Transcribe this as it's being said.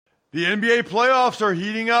The NBA playoffs are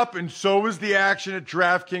heating up, and so is the action at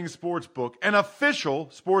DraftKings Sportsbook, an official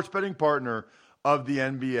sports betting partner of the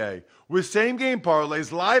NBA. With same-game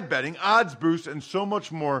parlays, live betting, odds boosts, and so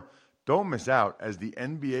much more, don't miss out as the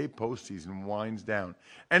NBA postseason winds down.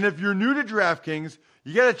 And if you're new to DraftKings,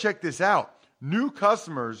 you got to check this out. New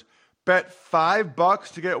customers bet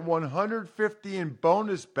 $5 to get $150 in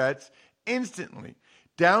bonus bets instantly.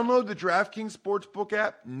 Download the DraftKings Sportsbook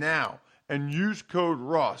app now and use code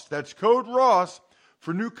Ross. That's code Ross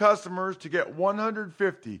for new customers to get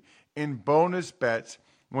 $150 in bonus bets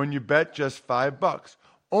when you bet just $5.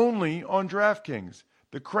 Only on DraftKings.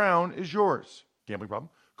 The crown is yours. Gambling problem?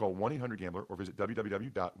 Call 1-800-GAMBLER or visit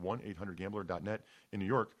www.1800gambler.net. In New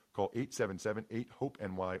York, call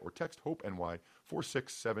 877-8-HOPE-NY or text HOPE-NY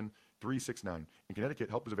 467-369. In Connecticut,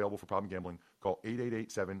 help is available for problem gambling. Call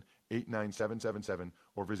 888-7-897-7777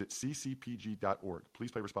 or visit ccpg.org.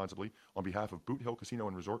 Please play responsibly on behalf of Boot Hill Casino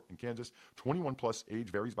and Resort in Kansas. 21 plus, age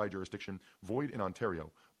varies by jurisdiction. Void in Ontario.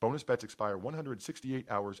 Bonus bets expire 168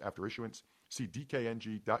 hours after issuance. See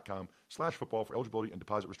dkng.com/football for eligibility and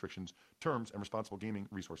deposit restrictions, terms, and responsible gaming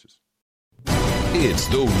resources. It's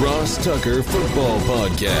the Ross Tucker Football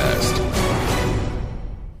Podcast.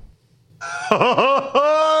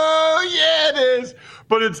 Oh, yeah, it is.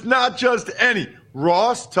 But it's not just any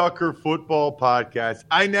Ross Tucker Football Podcast.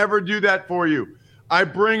 I never do that for you. I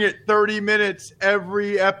bring it 30 minutes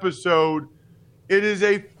every episode. It is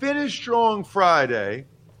a Finish Strong Friday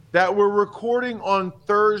that we're recording on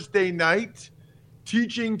Thursday night.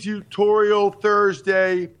 Teaching Tutorial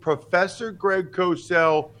Thursday, Professor Greg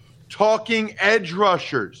Cosell talking edge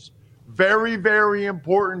rushers. Very, very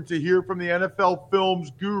important to hear from the NFL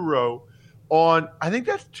Films guru on, I think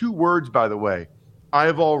that's 2 words, by the way, I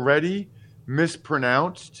have already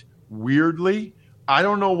mispronounced weirdly. I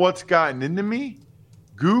don't know what's gotten into me.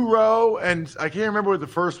 Guru, and I can't remember what the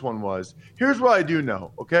first one was. Here's what I do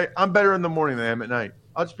know, okay? I'm better in the morning than I am at night.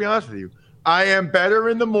 I'll just be honest with you. I am better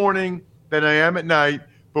in the morning than I am at night,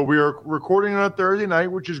 but we are recording on a Thursday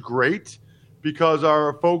night, which is great because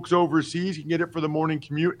our folks overseas can get it for the morning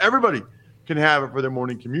commute. Everybody can have it for their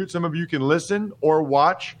morning commute. Some of you can listen or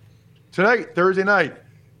watch tonight, Thursday night.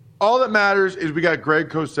 All that matters is we got Greg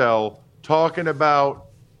Cosell talking about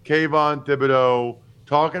Kayvon Thibodeau,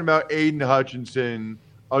 talking about Aiden Hutchinson,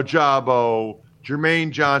 Ojabo,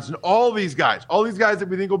 Jermaine Johnson, all these guys that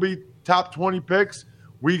we think will be top 20 picks.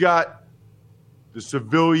 We got the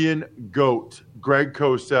civilian GOAT, Greg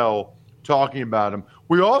Cosell, talking about him.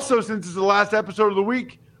 We also, since it's the last episode of the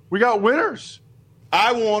week, we got winners.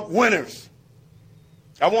 I want winners.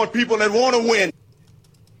 I want people that want to win.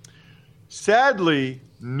 Sadly,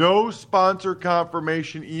 no sponsor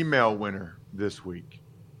confirmation email winner this week.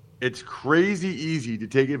 It's crazy easy to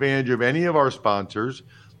take advantage of any of our sponsors,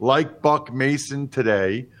 like Buck Mason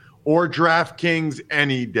today, or DraftKings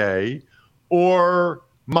any day, or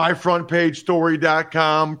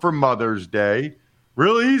myfrontpagestory.com for Mother's Day.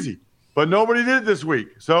 Real easy. But nobody did it this week.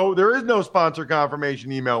 So there is no sponsor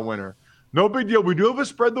confirmation email winner. No big deal. We do have a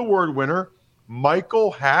spread the word winner.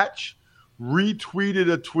 Michael Hatch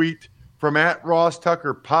retweeted a tweet from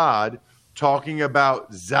 @RossTuckerPod talking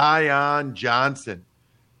about Zion Johnson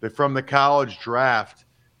from the college draft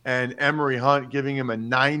and Emory Hunt giving him a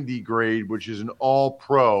 90 grade, which is an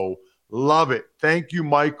all-pro. Love it. Thank you,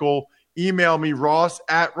 Michael. Email me,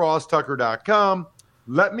 ross@rosstucker.com.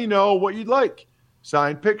 Let me know what you'd like.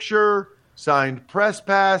 Signed picture, signed press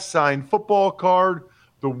pass, signed football card.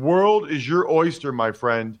 The world is your oyster, my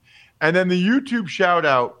friend. And then the YouTube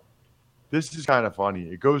shout-out, this is kind of funny.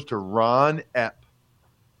 It goes to Ron Epp.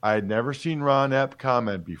 I had never seen Ron Epp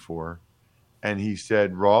comment before. And he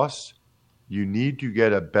said, Ross, you need to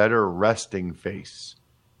get a better resting face.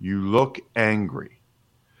 You look angry.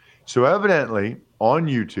 So evidently, on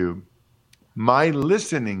YouTube, my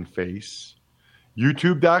listening face,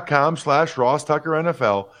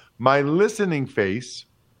 youtube.com/RossTuckerNFL, my listening face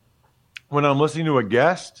when I'm listening to a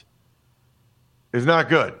guest is not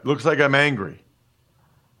good. Looks like I'm angry.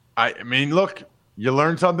 I mean, look, you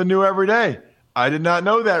learn something new every day. I did not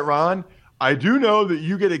know that, Ron. I do know that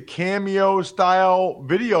you get a Cameo-style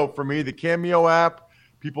video from me, the Cameo app.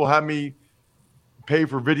 People have me pay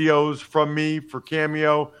for videos from me for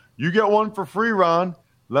Cameo. You get one for free, Ron.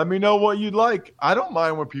 Let me know what you'd like. I don't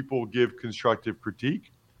mind when people give constructive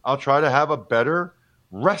critique. I'll try to have a better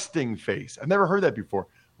resting face. I've never heard that before.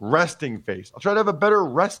 Resting face. I'll try to have a better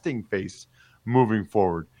resting face moving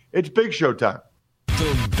forward. It's Big Show time.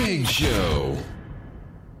 The Big Show.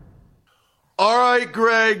 All right,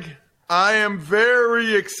 Greg. I am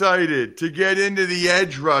very excited to get into the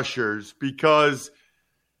edge rushers because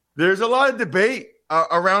there's a lot of debate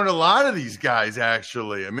around a lot of these guys,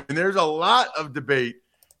 actually. I mean, there's a lot of debate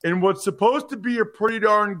in what's supposed to be a pretty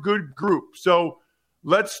darn good group. So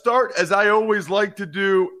let's start, as I always like to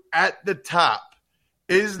do, at the top.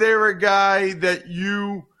 Is there a guy that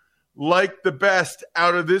you like the best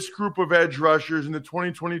out of this group of edge rushers in the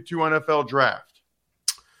 2022 NFL draft?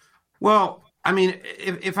 Well, I mean,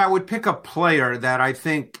 if I would pick a player that I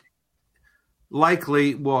think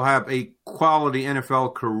likely will have a quality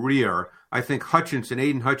NFL career, I think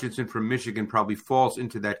Aiden Hutchinson from Michigan probably falls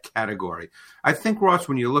into that category. I think, Ross,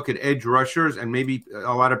 when you look at edge rushers, and maybe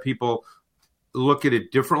a lot of people look at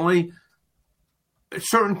it differently,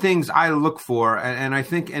 certain things I look for, and I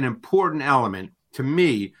think an important element to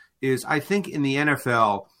me is I think in the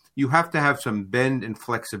NFL, you have to have some bend and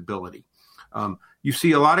flexibility. You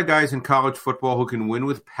see a lot of guys in college football who can win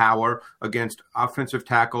with power against offensive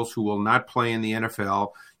tackles who will not play in the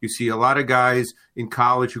NFL. You see a lot of guys in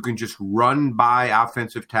college who can just run by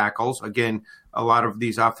offensive tackles. Again, a lot of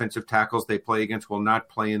these offensive tackles they play against will not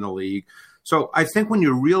play in the league. So I think when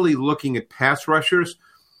you're really looking at pass rushers,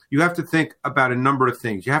 you have to think about a number of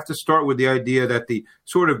things. You have to start with the idea that the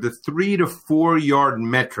sort of the 3 to 4 yard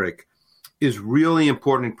metric is really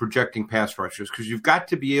important in projecting pass rushers, because you've got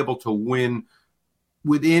to be able to win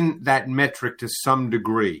within that metric to some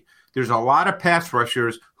degree. There's a lot of pass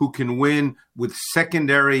rushers who can win with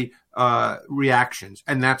secondary reactions,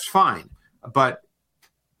 and that's fine. But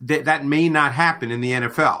that may not happen in the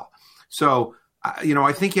NFL. So,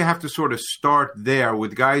 I think you have to sort of start there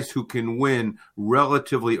with guys who can win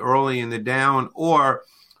relatively early in the down, or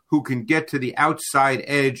who can get to the outside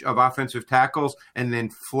edge of offensive tackles and then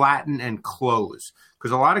flatten and close. Because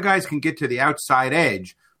a lot of guys can get to the outside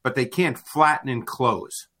edge, but they can't flatten and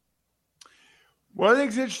close. What I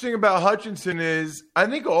think is interesting about Hutchinson is I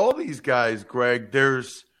think all these guys, Greg,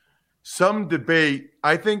 there's some debate.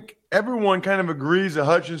 I think everyone kind of agrees that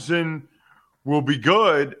Hutchinson will be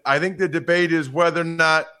good. I think the debate is whether or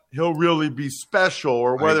not he'll really be special,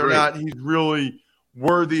 or whether or not he's really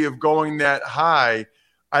worthy of going that high.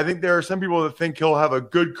 I think there are some people that think he'll have a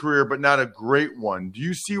good career, but not a great one. Do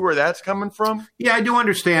you see where that's coming from? Yeah, I do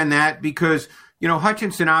understand that, because,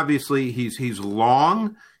 Hutchinson, obviously he's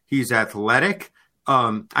long, he's athletic.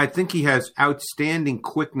 I think he has outstanding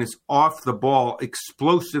quickness off the ball,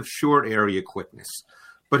 explosive short area quickness.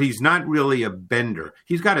 But he's not really a bender.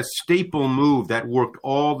 He's got a staple move that worked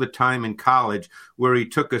all the time in college, where he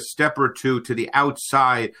took a step or two to the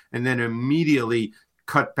outside and then immediately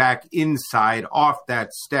cut back inside off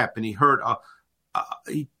that step. And he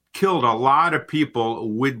he killed a lot of people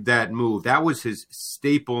with that move. That was his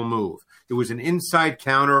staple move. It was an inside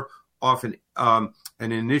counter off an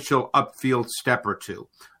initial upfield step or two.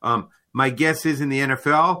 My guess is in the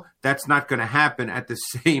NFL, that's not going to happen at the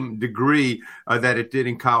same degree that it did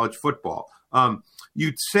in college football.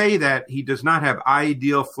 You'd say that he does not have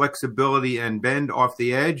ideal flexibility and bend off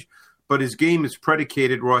the edge, but his game is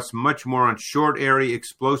predicated, Ross, much more on short area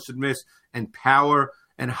explosiveness and power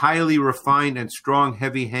and highly refined and strong,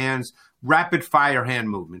 heavy hands, rapid fire hand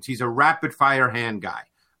movements. He's a rapid fire hand guy.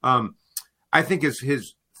 I think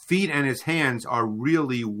his feet and his hands are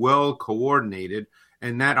really well coordinated,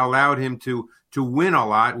 and that allowed him to win a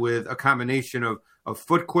lot with a combination of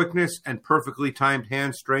foot quickness and perfectly timed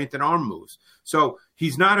hand strength and arm moves. So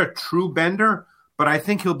he's not a true bender, but I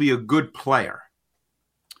think he'll be a good player.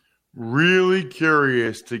 Really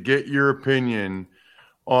curious to get your opinion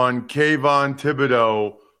on Kayvon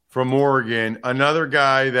Thibodeaux from Oregon, another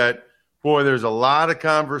guy that, boy, there's a lot of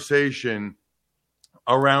conversation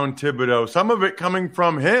around Thibodeaux, some of it coming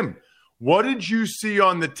from him. What did you see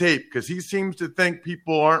on the tape? Because he seems to think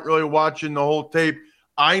people aren't really watching the whole tape.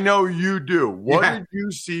 I know you do. What did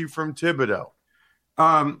you see from Thibodeaux?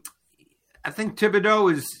 I think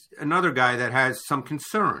Thibodeaux is another guy that has some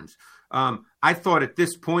concerns. I thought at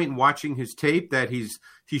this point, watching his tape, that he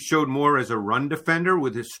showed more as a run defender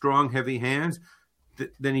with his strong, heavy hands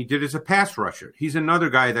than he did as a pass rusher. He's another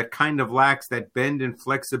guy that kind of lacks that bend and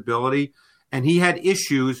flexibility. And he had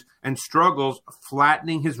issues and struggles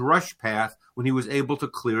flattening his rush path when he was able to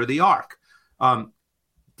clear the arc.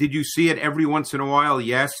 Did you see it every once in a while?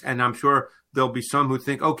 Yes. And I'm sure there'll be some who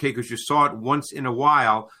think, okay, because you saw it once in a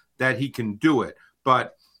while, that he can do it.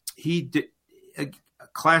 But he did a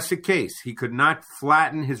classic case. He could not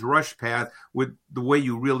flatten his rush path with the way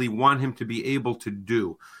you really want him to be able to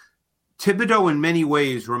do. Thibodeaux, in many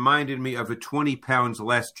ways, reminded me of a 20 pounds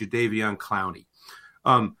less Jadeveon Clowney.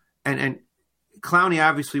 And Clowney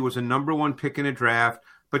obviously was a number one pick in a draft,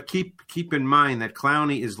 but keep in mind that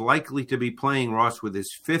Clowney is likely to be playing, Ross, with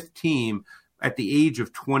his fifth team at the age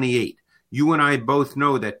of 28. You and I both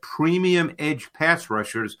know that premium edge pass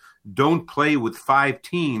rushers don't play with 5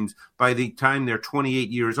 teams by the time they're 28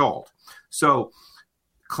 years old. So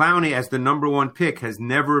Clowney, as the number 1 pick, has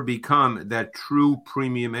never become that true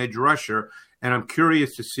premium edge rusher. And I'm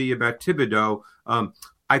curious to see about Thibodeau.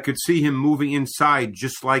 I could see him moving inside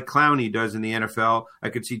just like Clowney does in the NFL. I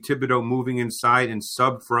could see Thibodeau moving inside in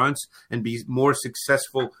sub fronts and be more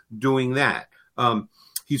successful doing that.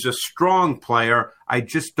 He's a strong player. I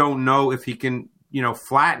just don't know if he can,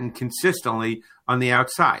 flatten consistently on the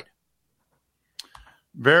outside.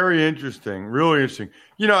 Very interesting. Really interesting.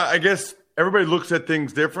 I guess everybody looks at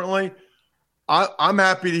things differently. I'm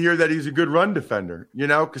happy to hear that he's a good run defender,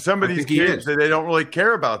 because some of these kids, they don't really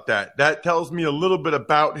care about that. That tells me a little bit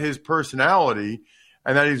about his personality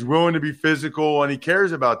and that he's willing to be physical and he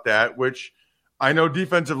cares about that, which I know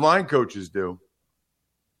defensive line coaches do.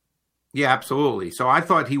 Yeah, absolutely. So I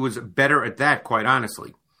thought he was better at that, quite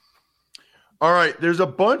honestly. All right. There's a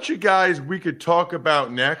bunch of guys we could talk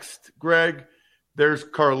about next, Greg. There's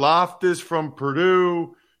Karlaftis from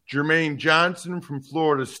Purdue, Jermaine Johnson from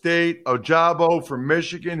Florida State, Ojabo from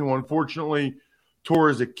Michigan, who unfortunately tore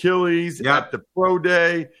his Achilles at the pro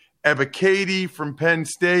day, Ebiketie from Penn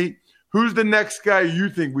State. Who's the next guy you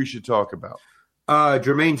think we should talk about?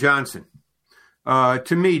 Jermaine Johnson.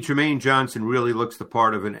 To me, Jermaine Johnson really looks the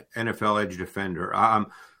part of an NFL edge defender.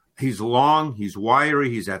 He's long, he's wiry,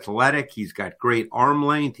 he's athletic, he's got great arm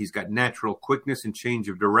length, he's got natural quickness and change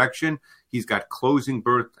of direction, he's got closing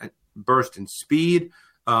burst and speed.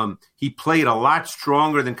 He played a lot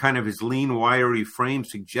stronger than kind of his lean, wiry frame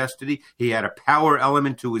suggested. He had a power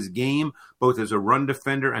element to his game, both as a run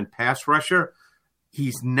defender and pass rusher.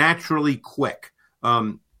 He's naturally quick.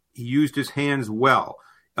 He used his hands well.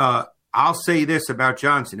 I'll say this about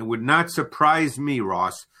Johnson. It would not surprise me,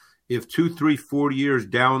 Ross, if 2, 3, 4 years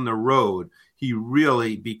down the road, he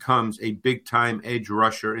really becomes a big-time edge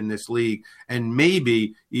rusher in this league and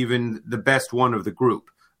maybe even the best one of the group.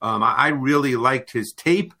 I really liked his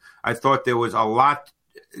tape. I thought there was a lot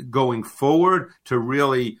going forward to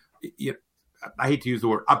really, I hate to use the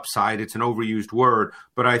word upside. It's an overused word,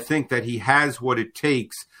 but I think that he has what it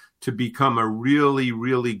takes to become a really,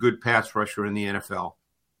 really good pass rusher in the NFL.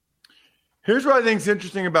 Here's what I think is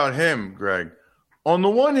interesting about him, Greg. On the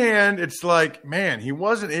one hand, it's like, man, he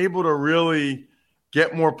wasn't able to really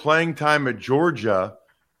get more playing time at Georgia.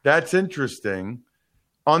 That's interesting.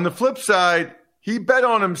 On the flip side, he bet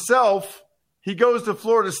on himself. He goes to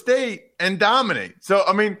Florida State and dominates. So,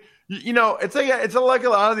 I mean, it's like a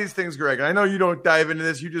lot of these things, Greg. I know you don't dive into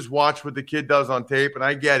this. You just watch what the kid does on tape, and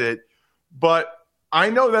I get it. But I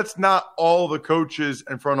know that's not all the coaches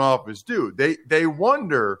and front office do. They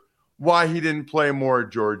wonder why he didn't play more at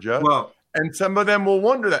Georgia. Well, and some of them will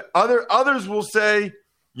wonder that. Others will say,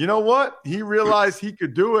 you know what? He realized he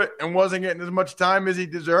could do it and wasn't getting as much time as he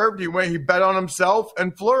deserved. He bet on himself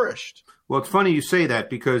and flourished. Well, it's funny you say that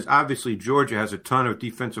because obviously Georgia has a ton of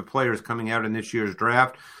defensive players coming out in this year's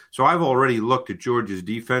draft. So I've already looked at Georgia's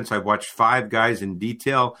defense. I've watched 5 guys in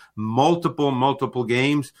detail, multiple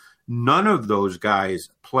games. None of those guys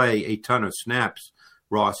play a ton of snaps,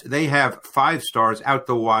 Ross. They have 5 stars out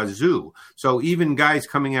the wazoo. So even guys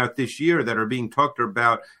coming out this year that are being talked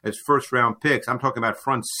about as first-round picks, I'm talking about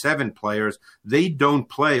front 7 players, they don't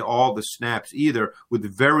play all the snaps either, with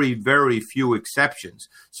very, very few exceptions.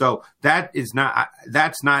 So that's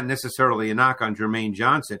not necessarily a knock on Jermaine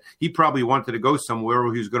Johnson. He probably wanted to go somewhere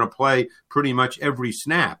where he was going to play pretty much every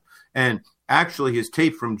snap. And actually, his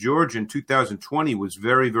tape from Georgia in 2020 was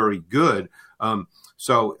very, very good.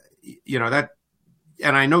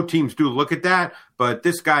 And I know teams do look at that, but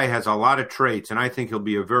this guy has a lot of traits, and I think he'll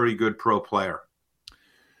be a very good pro player.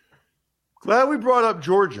 Glad we brought up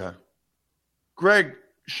Georgia. Greg,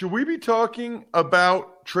 should we be talking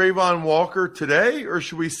about Trayvon Walker today, or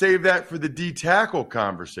should we save that for the D-tackle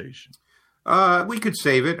conversation? We could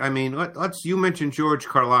save it. I mean, you mentioned George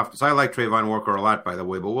Karlaftis. I like Trayvon Walker a lot, by the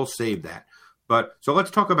way, but we'll save that. So let's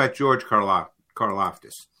talk about George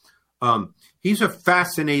Karlaftis. He's a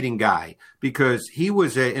fascinating guy because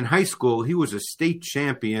in high school, he was a state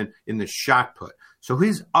champion in the shot put. So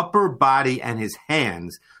his upper body and his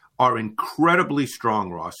hands are incredibly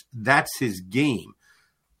strong, Ross. That's his game.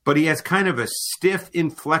 But he has kind of a stiff,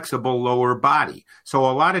 inflexible lower body. So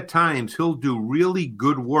a lot of times he'll do really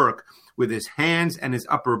good work with his hands and his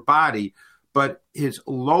upper body, but his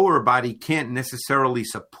lower body can't necessarily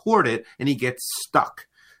support it, and he gets stuck.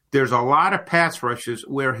 There's a lot of pass rushes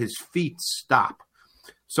where his feet stop.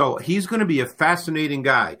 So he's going to be a fascinating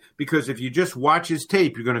guy because if you just watch his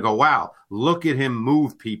tape, you're going to go, wow, look at him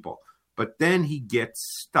move people. But then he gets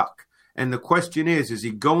stuck. And the question is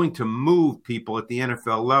he going to move people at the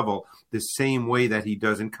NFL level the same way that he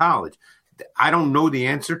does in college? I don't know the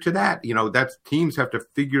answer to that. That's teams have to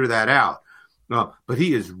figure that out. But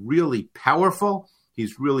he is really powerful.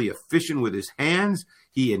 He's really efficient with his hands.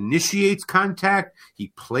 He initiates contact.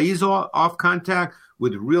 He plays off contact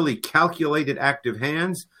with really calculated active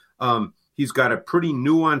hands. He's got a pretty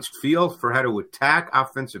nuanced feel for how to attack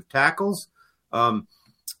offensive tackles.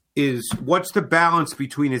 What's the balance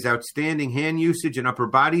between his outstanding hand usage and upper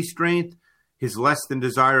body strength, his less than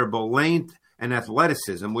desirable length, and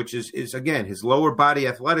athleticism, which is again, his lower body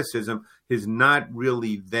athleticism is not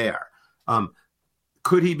really there.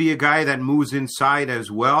 Could he be a guy that moves inside as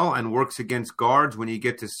well and works against guards when you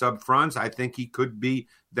get to sub fronts? I think he could be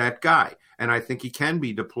that guy, and I think he can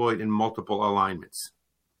be deployed in multiple alignments.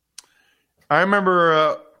 I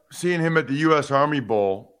remember seeing him at the U.S. Army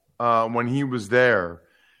Bowl when he was there,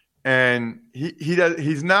 and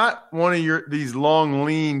he's not one of these long,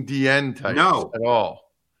 lean DN types at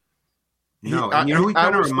all. No, and who he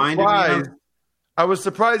kind of reminded me of? I was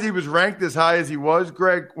surprised he was ranked as high as he was,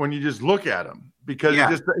 Greg, when you just look at him, because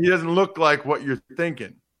he doesn't look like what you're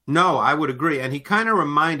thinking. No, I would agree. And he kind of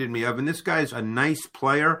reminded me of, and this guy's a nice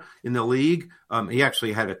player in the league. He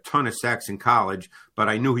actually had a ton of sacks in college, but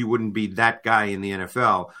I knew he wouldn't be that guy in the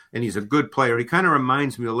NFL. And he's a good player. He kind of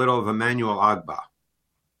reminds me a little of Emmanuel Ogbah.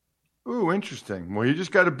 Ooh, interesting. Well, he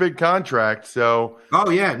just got a big contract, so. Oh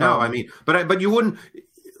yeah, no, I mean, but you wouldn't.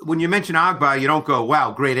 When you mention Ogbah, you don't go,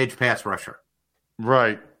 "Wow, great edge pass rusher."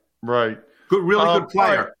 Right. Good, really good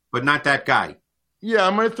player, but not that guy. Yeah,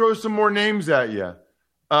 I'm going to throw some more names at you.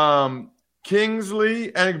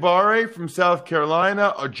 Kingsley Enagbare from South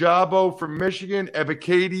Carolina, Ojabo from Michigan,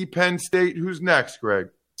 Ebiketie, Penn State. Who's next, Greg?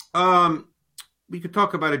 We could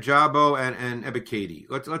talk about Ojabo and Ebiketie.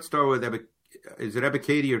 Let's start with Is it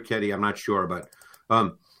Ebiketie or Ketty? I'm not sure, but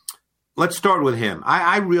let's start with him.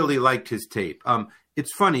 I really liked his tape.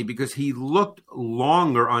 It's funny because he looked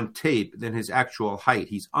longer on tape than his actual height.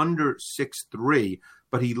 He's under 6'3",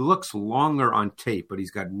 but he looks longer on tape, but he's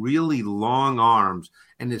got really long arms,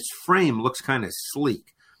 and his frame looks kind of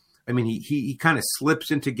sleek. I mean, he kind of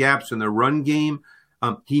slips into gaps in the run game.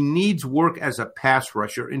 He needs work as a pass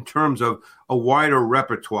rusher in terms of a wider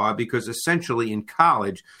repertoire, because essentially in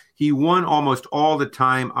college, he won almost all the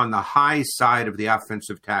time on the high side of the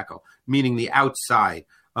offensive tackle, meaning the outside.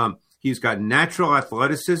 He's got natural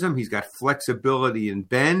athleticism. He's got flexibility and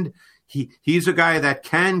bend. He's a guy that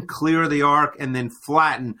can clear the arc and then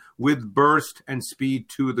flatten with burst and speed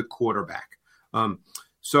to the quarterback.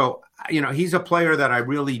 So, he's a player that I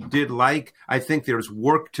really did like. I think there's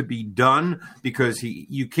work to be done, because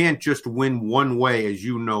you can't just win one way, as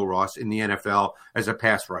you know, Ross, in the NFL as a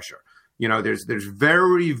pass rusher. There's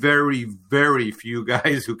very, very, very few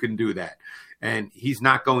guys who can do that. And he's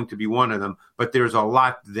not going to be one of them, but there's a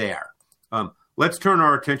lot there. Let's turn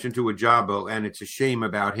our attention to Ojabo, and it's a shame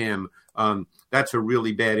about him. That's a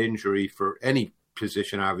really bad injury for any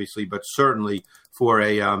position, obviously, but certainly for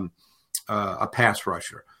a pass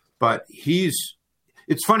rusher. But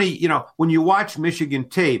it's funny, when you watch Michigan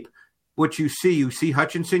tape, what you see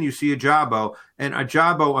Hutchinson, you see Ojabo, and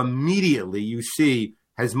Ojabo immediately you see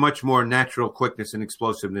has much more natural quickness and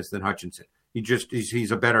explosiveness than Hutchinson.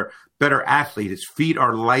 He's a better athlete. His feet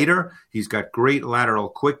are lighter. He's got great lateral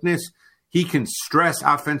quickness. He can stress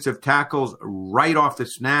offensive tackles right off the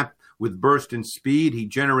snap with burst and speed. He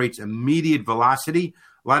generates immediate velocity.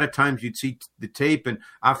 A lot of times you'd see the tape and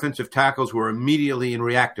offensive tackles were immediately in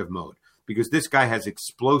reactive mode, because this guy has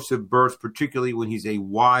explosive burst, particularly when he's a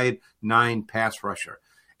wide 9 pass rusher.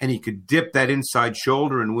 And he could dip that inside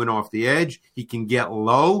shoulder and win off the edge. He can get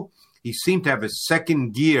low. He seemed to have a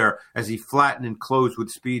second gear as he flattened and closed with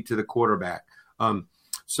speed to the quarterback.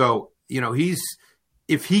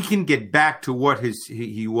 If he can get back to what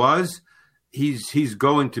he was, he's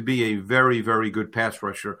going to be a very, very good pass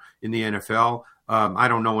rusher in the NFL. I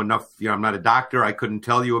don't know enough. I'm not a doctor. I couldn't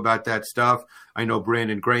tell you about that stuff. I know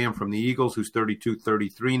Brandon Graham from the Eagles, who's 32,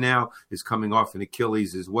 33 now, is coming off an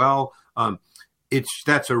Achilles as well.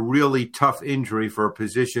 That's a really tough injury for a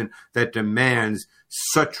position that demands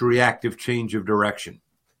such reactive change of direction.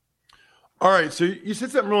 All right, so you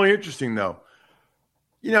said something really interesting, though.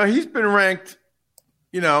 He's been ranked,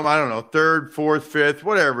 I don't know, 3rd, 4th, 5th,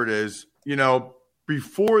 whatever it is,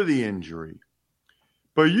 before the injury.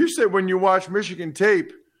 But you said when you watch Michigan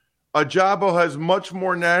tape, Ojabo has much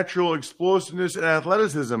more natural explosiveness and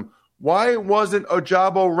athleticism. Why wasn't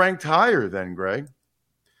Ojabo ranked higher then, Greg?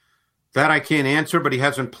 That I can't answer, but he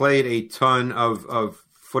hasn't played a ton of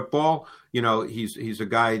football. He's a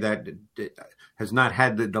guy that has not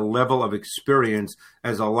had the level of experience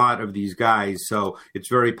as a lot of these guys. So it's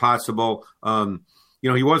very possible.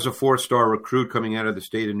 He was a 4-star recruit coming out of the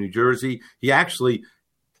state of New Jersey. He actually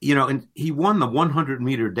and he won the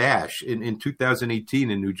 100-meter dash in 2018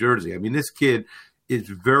 in New Jersey. I mean, this kid is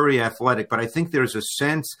very athletic, but I think there's a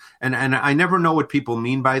sense, and I never know what people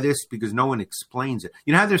mean by this because no one explains it.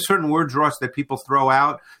 You know how there's certain words, Ross, that people throw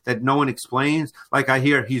out that no one explains? Like I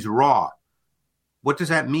hear he's raw. What does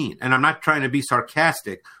that mean? And I'm not trying to be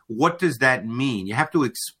sarcastic. What does that mean? You have to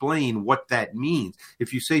explain what that means.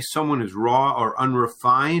 If you say someone is raw or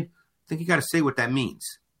unrefined, I think you got to say what that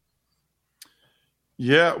means.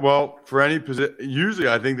 Yeah, well, for any position, usually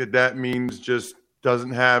I think that means just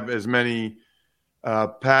doesn't have as many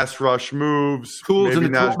pass rush moves, tools in the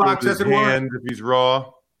toolbox, as it were. If he's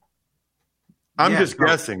raw, I'm just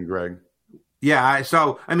guessing, Greg. Yeah.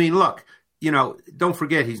 So I mean, look, don't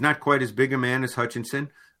forget he's not quite as big a man as Hutchinson.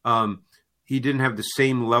 He didn't have the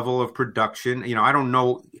same level of production. I don't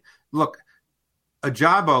know. Look,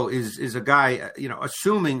 Ajabo is a guy.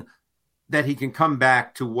 Assuming that he can come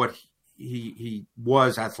back to what he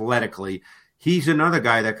was athletically. He's another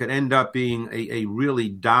guy that could end up being a really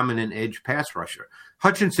dominant edge pass rusher.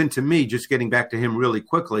 Hutchinson, to me, just getting back to him really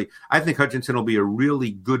quickly, I think Hutchinson will be a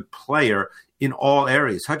really good player in all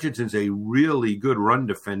areas. Hutchinson's a really good run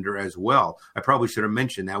defender as well. I probably should have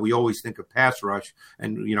mentioned that. We always think of pass rush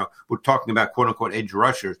and, we're talking about quote unquote edge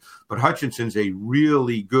rushers, but Hutchinson's a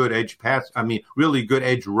really good really good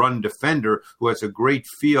edge run defender who has a great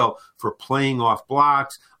feel for playing off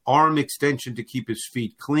blocks, arm extension to keep his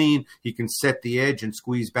feet clean. He can set the edge and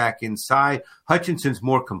squeeze back inside. Hutchinson's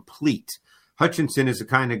more complete. Hutchinson is the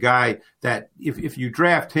kind of guy that if you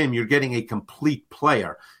draft him, you're getting a complete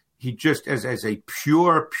player. He just, as a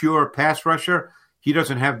pure pass rusher, he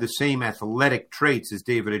doesn't have the same athletic traits as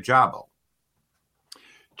David Ajabo.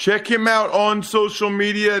 Check him out on social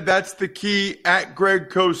media. That's the key, at Greg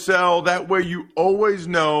Cosell. That way you always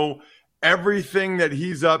know everything that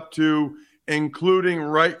he's up to, including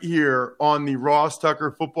right here on the Ross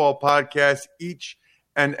Tucker Football Podcast each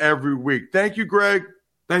and every week. Thank you, Greg.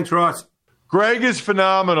 Thanks, Ross. Greg is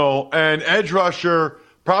phenomenal, and edge rusher,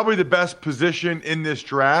 probably the best position in this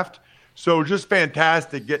draft. So just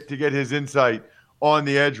fantastic to get his insight on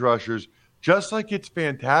the edge rushers, just like it's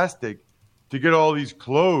fantastic to get all these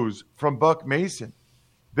clothes from Buck Mason.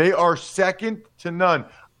 They are second to none.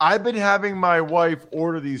 I've been having my wife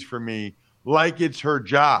order these for me like it's her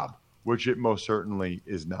job, which it most certainly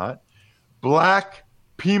is not. Black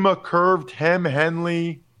Pima curved hem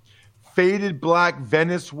Henley, faded black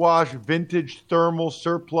Venice wash vintage thermal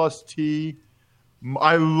surplus tee.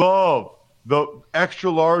 I love the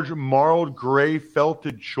extra large marled gray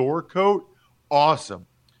felted chore coat. Awesome.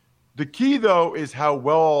 The key, though, is how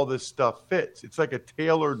well all this stuff fits. It's like a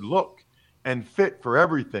tailored look and fit for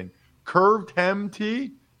everything. Curved hem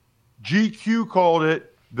tee, GQ called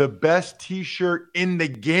it the best T-shirt in the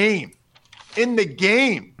game. In the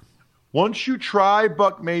game. Once you try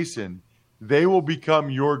Buck Mason, they will become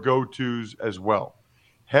your go-tos as well.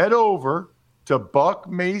 Head over to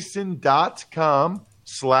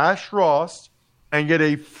buckmason.com/Ross and get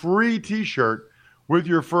a free T-shirt with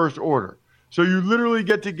your first order. So you literally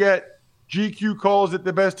get GQ calls it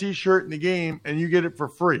the best T-shirt in the game, and you get it for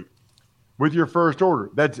free with your first order.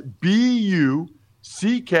 That's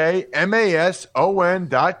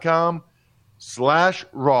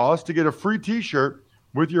buckmason.com/Ross to get a free T-shirt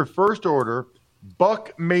with your first order.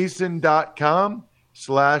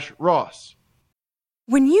 buckmason.com/Ross.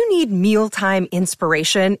 When you need mealtime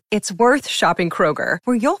inspiration, it's worth shopping Kroger,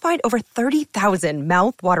 where you'll find over 30,000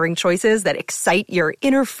 mouth-watering choices that excite your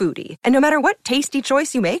inner foodie. And no matter what tasty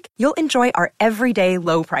choice you make, you'll enjoy our everyday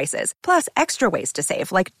low prices, plus extra ways to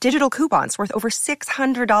save, like digital coupons worth over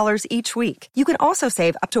 $600 each week. You can also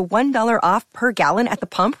save up to $1 off per gallon at the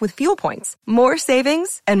pump with fuel points. More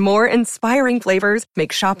savings and more inspiring flavors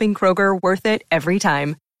make shopping Kroger worth it every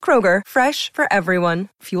time. Kroger, fresh for everyone.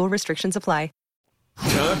 Fuel restrictions apply.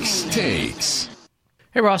 Tuck's Takes.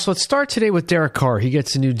 Hey, Ross, let's start today with Derek Carr. He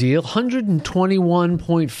gets a new deal,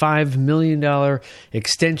 $121.5 million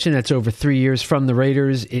extension. That's over 3 years from the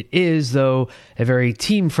Raiders. It is, though, a very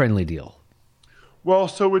team-friendly deal. Well,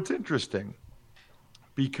 so it's interesting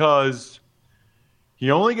because he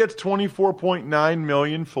only gets $24.9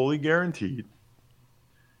 million fully guaranteed.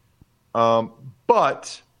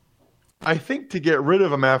 But I think to get rid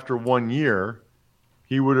of him after 1 year,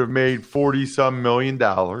 he would have made $40-some million.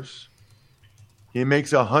 He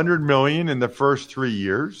makes $100 million in the first 3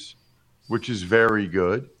 years, which is very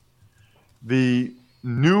good. The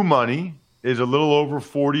new money is a little over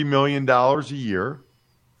 $40 million a year,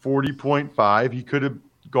 40.5. He could have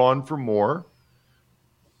gone for more.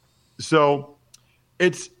 So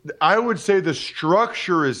I would say the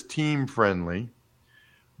structure is team friendly,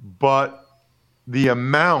 but the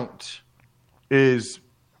amount is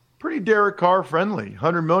pretty Derek Carr friendly.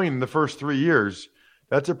 $100 million in the first 3 years.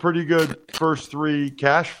 That's a pretty good first 3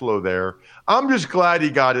 cash flow there. I'm just glad he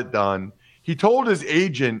got it done. He told his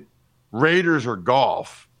agent Raiders or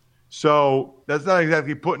golf. So that's not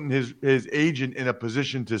exactly putting his agent in a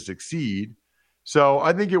position to succeed. So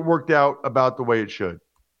I think it worked out about the way it should.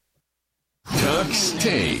 Tux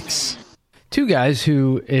Takes. Two guys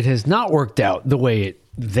who it has not worked out the way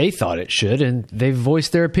they thought it should, and they've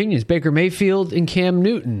voiced their opinions. Baker Mayfield and Cam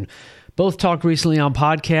Newton both talked recently on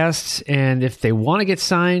podcasts, and if they want to get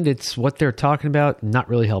signed, it's what they're talking about, not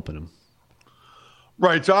really helping them.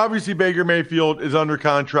 Right. So obviously Baker Mayfield is under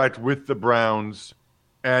contract with the Browns,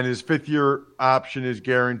 and his 5th-year option is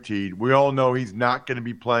guaranteed. We all know he's not going to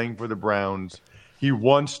be playing for the Browns. He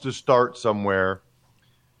wants to start somewhere.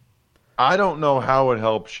 I don't know how it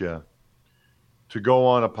helps you to go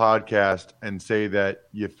on a podcast and say that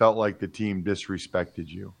you felt like the team disrespected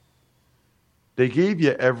you. They gave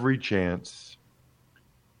you every chance.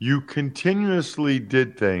 You continuously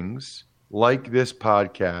did things like this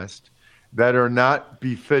podcast that are not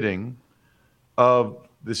befitting of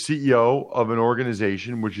the CEO of an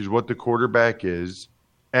organization, which is what the quarterback is,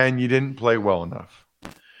 and you didn't play well enough.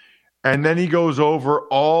 And then he goes over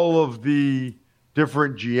all of the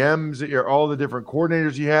different GMs, all the different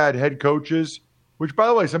coordinators he had, head coaches, which, by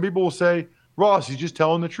the way, some people will say, Ross, he's just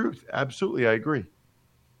telling the truth. Absolutely, I agree.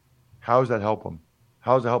 How does that help him?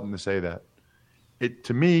 How does it help him to say that? It,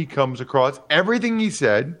 to me, comes across, everything he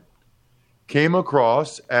said came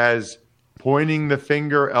across as pointing the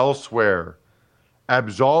finger elsewhere,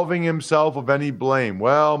 absolving himself of any blame.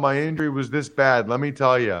 Well, my injury was this bad. Let me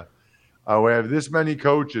tell you, we have this many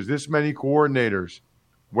coaches, this many coordinators.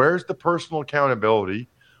 Where's the personal accountability?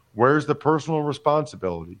 Where's the personal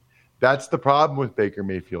responsibility? That's the problem with Baker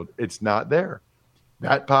Mayfield. It's not there.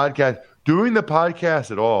 That podcast, doing the podcast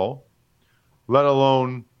at all, let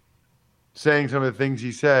alone saying some of the things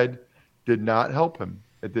he said, did not help him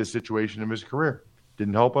at this situation of his career.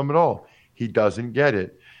 Didn't help him at all. He doesn't get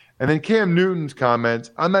it. And then Cam Newton's comments,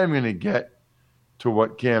 I'm not even going to get to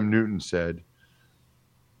what Cam Newton said.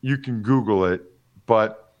 You can Google it,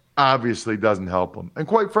 but obviously doesn't help him. And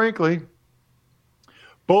quite frankly,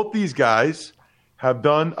 both these guys have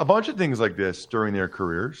done a bunch of things like this during their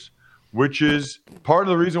careers, which is part of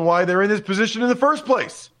the reason why they're in this position in the first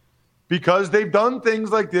place, because they've done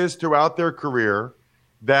things like this throughout their career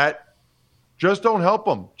that just don't help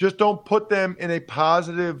them, just don't put them in a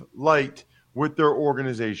positive light with their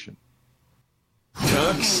organization.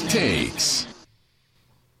 Tux Takes.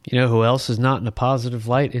 You know who else is not in a positive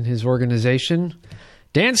light in his organization?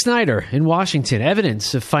 Dan Snyder in Washington.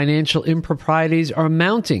 Evidence of financial improprieties are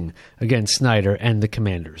mounting against Snyder and the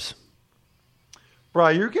Commanders.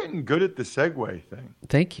 Brian, you're getting good at the segue thing.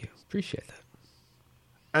 Thank you. Appreciate that.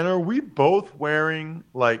 And are we both wearing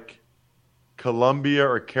like Columbia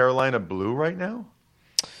or Carolina blue right now?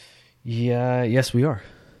 Yeah, yes, we are.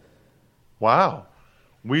 Wow.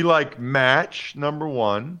 We like match, number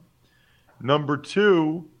one. Number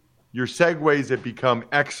two, your segues have become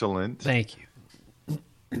excellent. Thank you.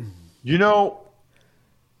 You know,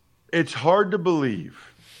 it's hard to believe,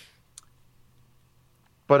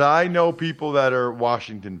 but I know people that are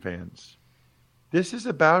Washington fans. This is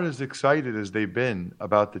about as excited as they've been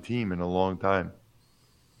about the team in a long time.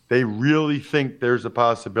 They really think there's a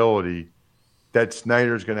possibility that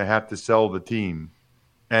Snyder's going to have to sell the team,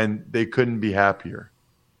 and they couldn't be happier.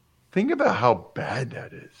 Think about how bad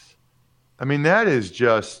that is. I mean, that is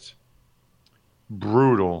just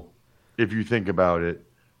brutal if you think about it,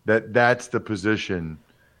 that's the position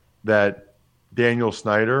that Daniel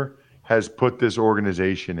Snyder has put this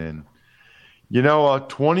organization in. You know, a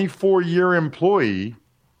 24-year employee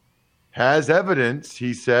has evidence,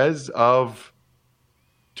 he says, of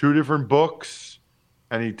 2 different books,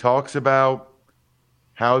 and he talks about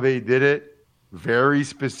how they did it, very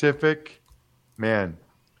specific. Man,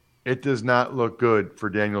 it does not look good for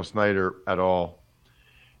Daniel Snyder at all.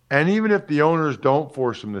 And even if the owners don't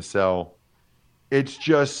force him to sell, it's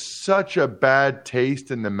just such a bad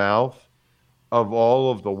taste in the mouth of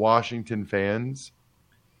all of the Washington fans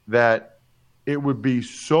that it would be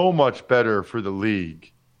so much better for the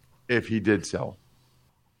league if he did sell.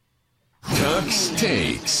 Tux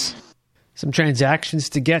Takes. Some transactions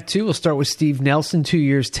to get to. We'll start with Steve Nelson, 2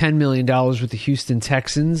 years, $10 million with the Houston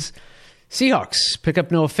Texans. Seahawks pick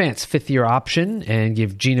up Noah Fant's 5th-year option and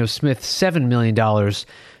give Geno Smith $7 million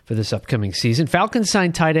for this upcoming season. Falcons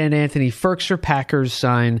sign tight end Anthony Ferkser. Packers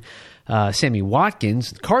sign Sammy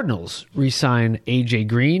Watkins. Cardinals re-sign A.J.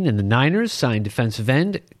 Green. And the Niners sign defensive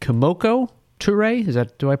end Kemoko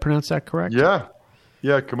Toure. Do I pronounce that correct? Yeah,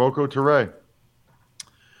 Kemoko Toure.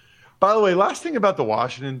 By the way, last thing about the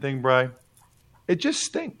Washington thing, Bri, it just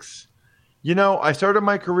stinks. I started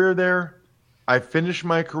my career there. I finished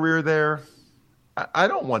my career there. I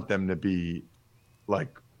don't want them to be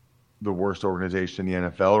like the worst organization in the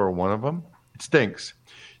NFL or one of them. It stinks.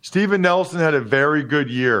 Steven Nelson had a very good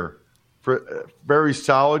year, very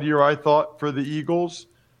solid year, I thought, for the Eagles.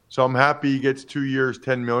 So I'm happy he gets 2 years,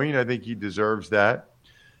 $10 million. I think he deserves that.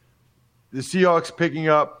 The Seahawks picking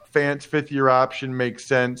up Fant's fifth-year option makes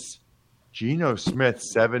sense. Geno Smith,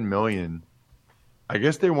 $7 million. I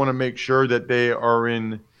guess they want to make sure that they are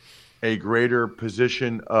in a greater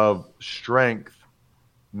position of strength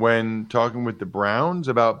when talking with the Browns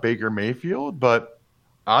about Baker Mayfield. But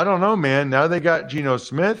I don't know, man. Now they got Geno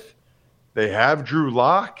Smith. They have Drew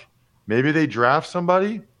Lock. Maybe they draft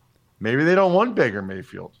somebody. Maybe they don't want Baker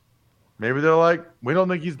Mayfield. Maybe they're like, we don't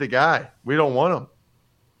think he's the guy. We don't want him.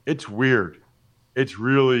 It's weird. It's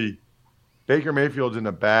really – Baker Mayfield's in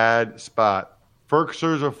a bad spot.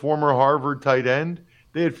 Ferkser's a former Harvard tight end.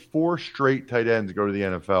 They had 4 straight tight ends go to the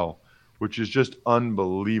NFL, which is just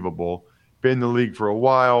unbelievable. Been in the league for a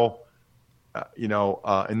while.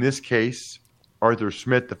 In this case, Arthur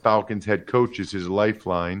Smith, the Falcons head coach, is his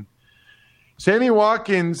lifeline. Sammy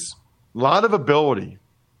Watkins, a lot of ability.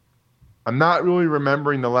 I'm not really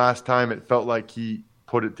remembering the last time it felt like he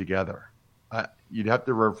put it together. You'd have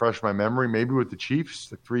to refresh my memory, maybe with the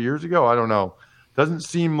Chiefs like 3 years ago. I don't know. Doesn't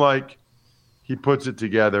seem like he puts it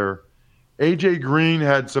together. A.J. Green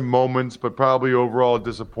had some moments, but probably overall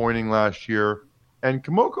disappointing last year. And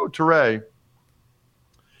Kemoko Turay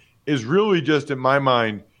is really just, in my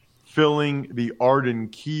mind, filling the Arden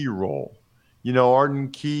Key role.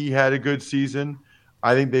 Arden Key had a good season.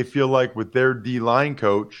 I think they feel like with their D-line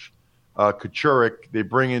coach, Kachurik, they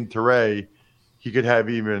bring in Turay. He could have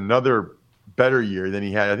even another better year than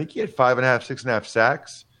he had. I think he had 5.5, 6.5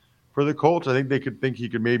 sacks for the Colts. I think they could think he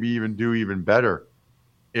could maybe even do even better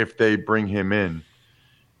if they bring him in,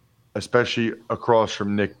 especially across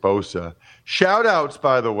from Nick Bosa. Shout-outs,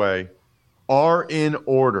 by the way, are in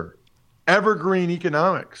order. Evergreen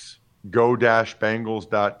Economics,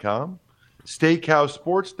 go-bengals.com,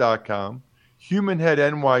 steakhousesports.com,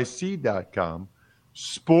 humanheadnyc.com,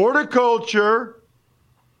 Sporticulture,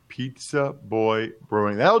 Pizza Boy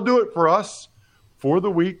Brewing. That'll do it for us for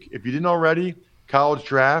the week. If you didn't already, College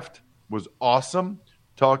Draft was awesome.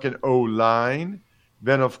 Talking O-line.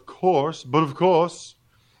 Then, of course,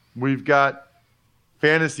 we've got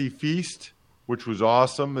Fantasy Feast, which was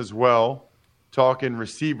awesome as well. Talking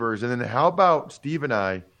receivers. And then how about Steve and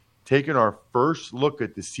I taking our first look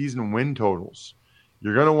at the season win totals?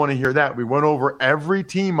 You're going to want to hear that. We went over every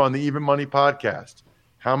team on the Even Money podcast.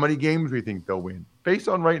 How many games we think they'll win based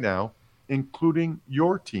on right now, including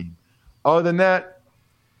your team. Other than that,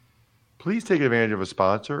 please take advantage of a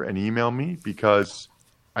sponsor and email me because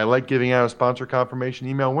I like giving out a sponsor confirmation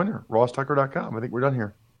email winner, RossTucker.com. I think we're done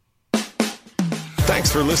here.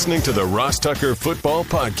 Thanks for listening to the Ross Tucker Football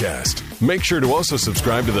Podcast. Make sure to also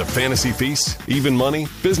subscribe to the Fantasy Feast, Even Money,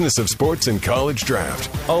 Business of Sports, and College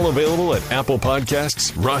Draft. All available at Apple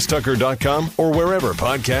Podcasts, RossTucker.com, or wherever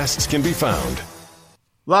podcasts can be found.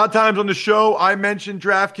 A lot of times on the show, I mentioned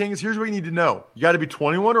DraftKings. Here's what you need to know. You got to be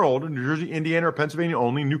 21 or older, New Jersey, Indiana, or Pennsylvania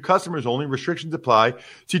only. New customers only. Restrictions apply.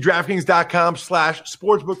 See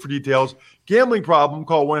DraftKings.com/sportsbook for details. Gambling problem,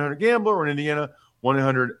 call 1-800-GAMBLER, or in Indiana,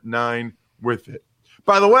 1-800-9-WITH-IT.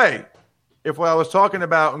 By the way, if what I was talking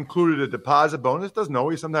about included a deposit bonus, doesn't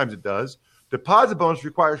always, sometimes it does. Deposit bonus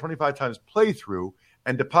requires 25 times playthrough,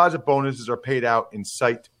 and deposit bonuses are paid out in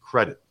site credit.